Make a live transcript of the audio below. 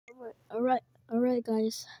Alright,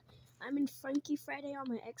 guys. I'm in Frankie Friday on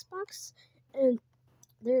my Xbox, and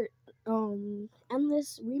there,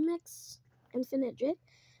 Endless Remix, Infinite Jet.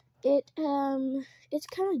 It's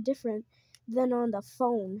kind of different than on the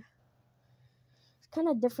phone. It's kind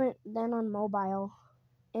of different than on mobile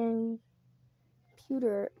and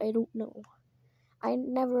computer. I don't know. I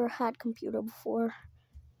never had computer before.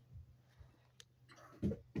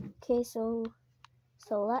 Okay, so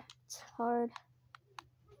select hard.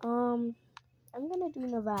 I'm gonna do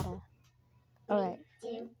Nevada. Alright.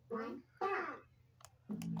 3, 2, 1, go!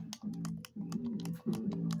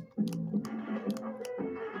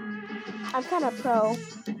 I'm kind of pro,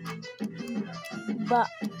 but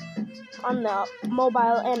on the mobile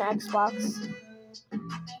and Xbox.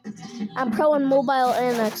 I'm pro on mobile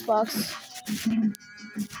and Xbox.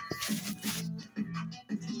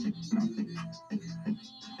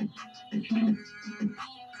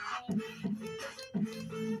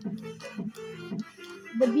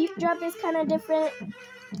 The beat drop is kind of different,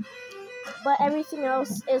 but everything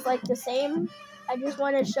else is like the same. I just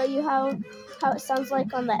want to show you how it sounds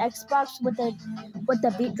like on the Xbox, what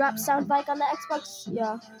the beat drop sounds like on the Xbox.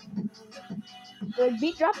 Yeah, the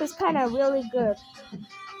beat drop is kind of really good.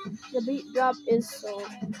 The beat drop is so.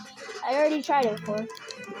 I already tried it before.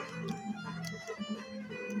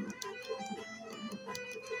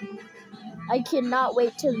 I cannot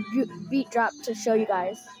wait till the beat drop to show you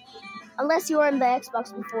guys. Unless you were on the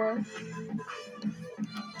Xbox before.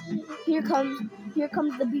 Here comes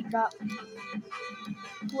the beat drop.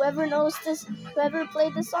 Whoever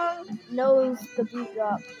played the song knows the beat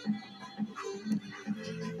drop.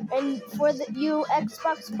 And for you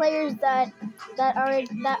Xbox players that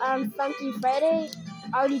on Funky Friday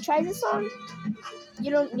already tried the song,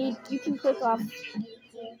 you can click off. 3,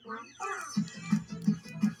 2, 1, go!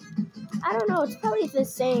 I don't know, it's probably the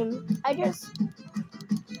same. I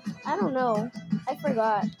don't know. I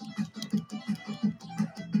forgot.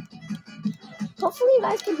 Hopefully you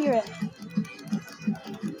guys can hear it.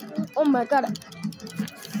 Oh my god.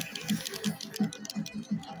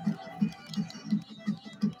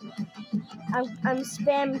 I'm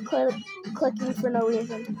spam clicking for no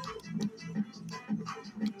reason.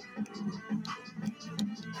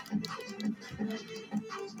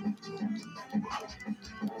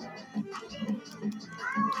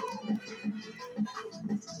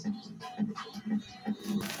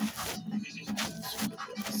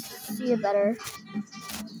 See it better.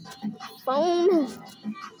 Phone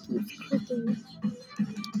keeps clicking.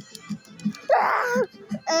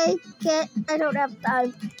 I don't have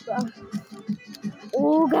time.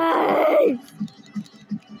 Oh, guys!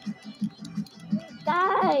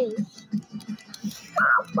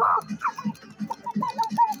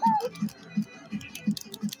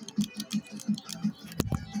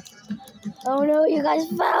 Oh no, you guys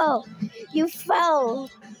fell! You fell!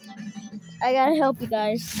 I gotta help you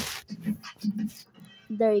guys.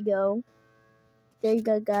 There you go. There you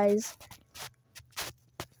go, guys.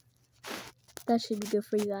 That should be good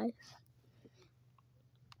for you guys.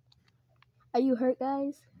 Are you hurt,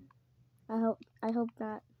 guys? I hope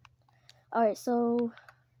not. Alright, so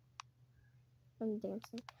I'm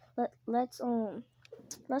dancing. Let's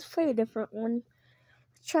play a different one.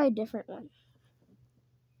 Let's try a different one.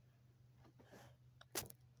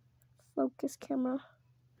 Focus camera.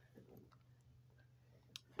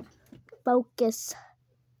 Focus. I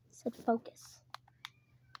said focus.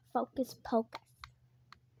 Focus pocus.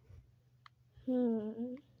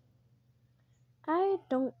 I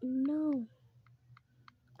don't know.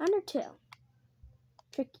 Undertale.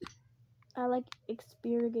 Tricky. I like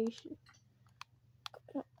expurgation.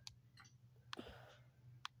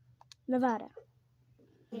 Nevada.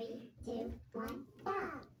 3, 2, 1, go!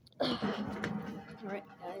 Alright,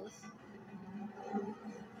 guys.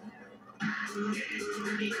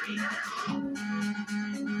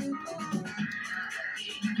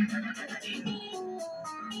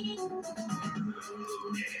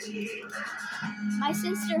 My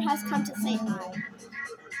sister has come to say hi.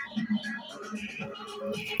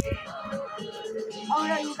 Oh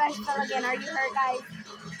no, you guys fell again. Are you hurt, guys?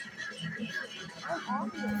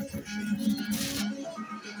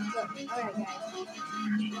 Look, alright, guys.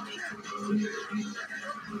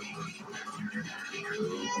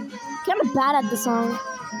 Kind of bad at the song.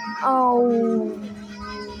 Oh.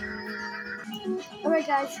 Alright,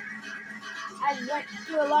 guys. I went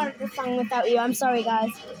through a lot of this song without you. I'm sorry,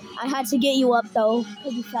 guys. I had to get you up, though,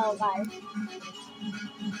 because you fell, guys.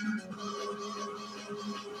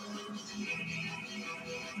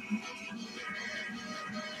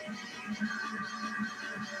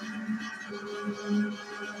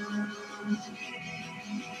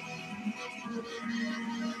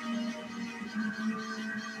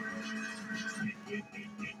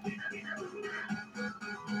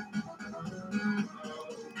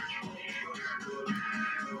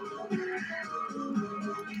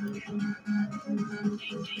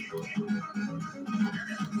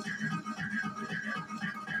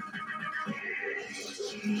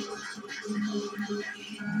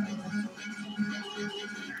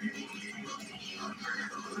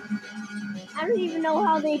 I don't even know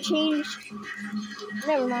how they changed.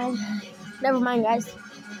 Never mind. Never mind, guys.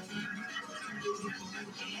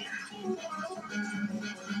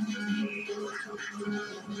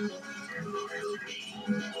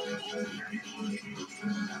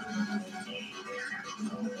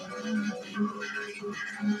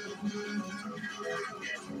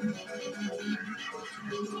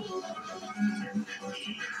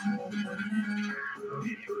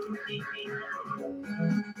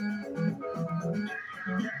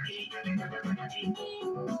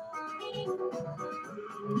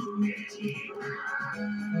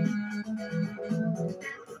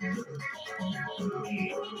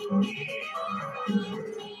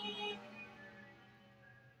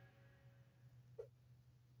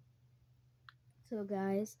 So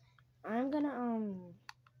guys, I'm gonna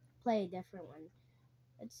play a different one.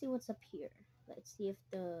 Let's see what's up here. Let's see if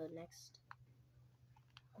the next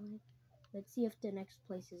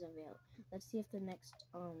place is available. Let's see if the next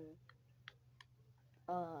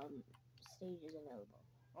stage is available.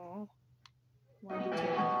 Oh, why'd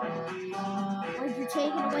you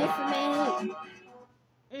take it away from me?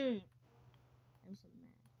 I'm so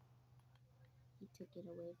mad. He took it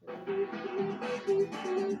away from me.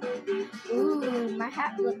 Ooh, my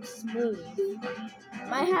hat looks smooth.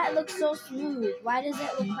 My hat looks so smooth. Why does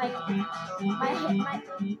it look like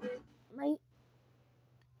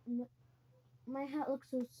my hat looks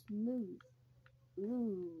so smooth?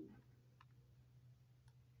 Ooh.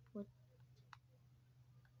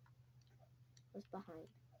 What's behind?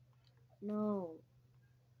 No.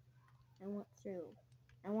 I want through.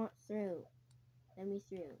 Let me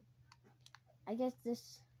through. I guess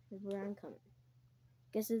this is where I'm coming.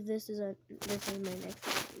 This is my next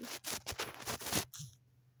movie.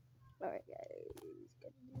 Alright,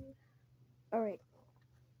 guys. Alright.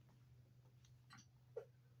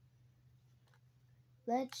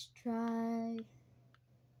 Let's try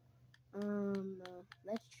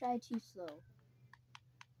Too Slow.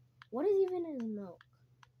 What is even in milk?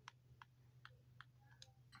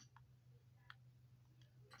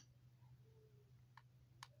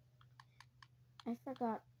 I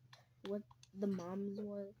forgot what the mom's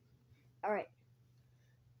was. Alright.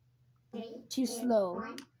 Too slow.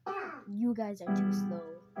 You guys are too slow.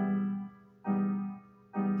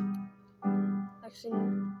 Actually,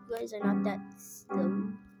 you guys are not that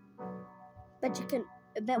slow. I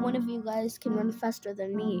bet one of you guys can run faster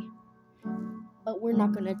than me. But we're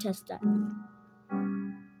not gonna test that.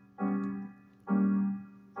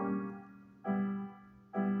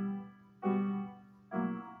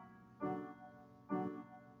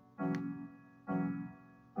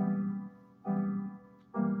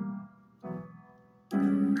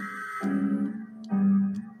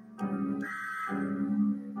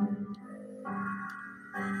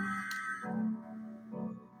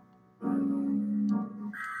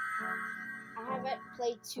 I haven't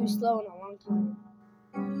played Too Slow in a long time.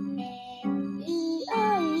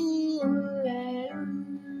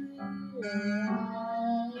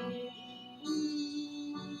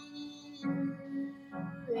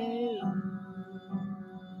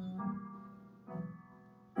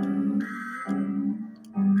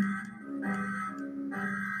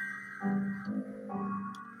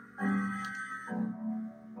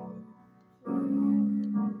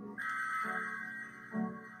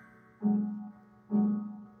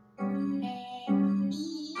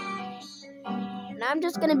 And I'm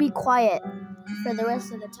just gonna be quiet for the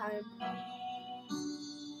rest of the time.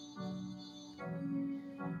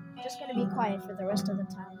 Just gonna be quiet for the rest of the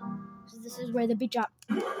time. Because this is where the beat drop.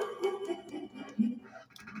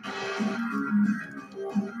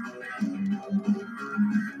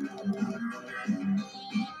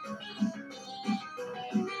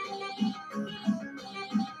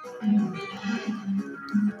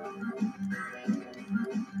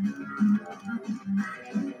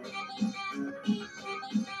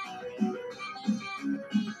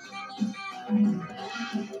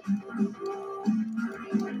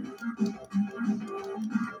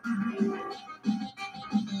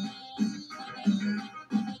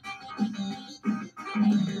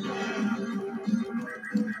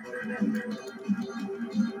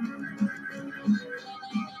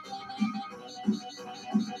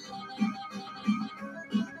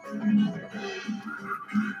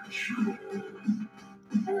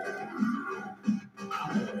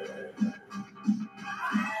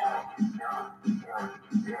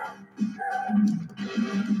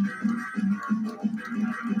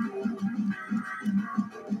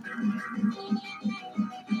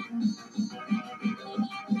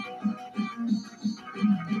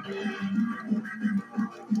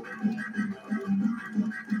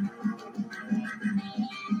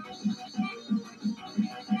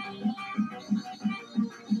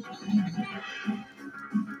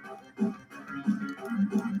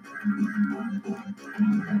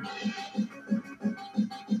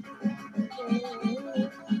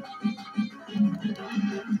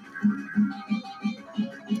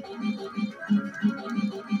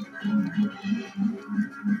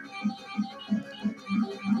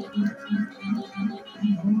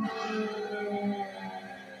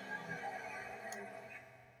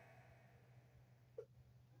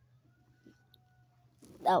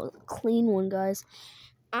 was a clean one, guys.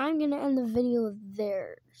 I'm gonna end the video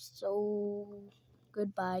there. So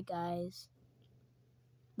goodbye, guys.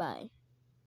 Bye.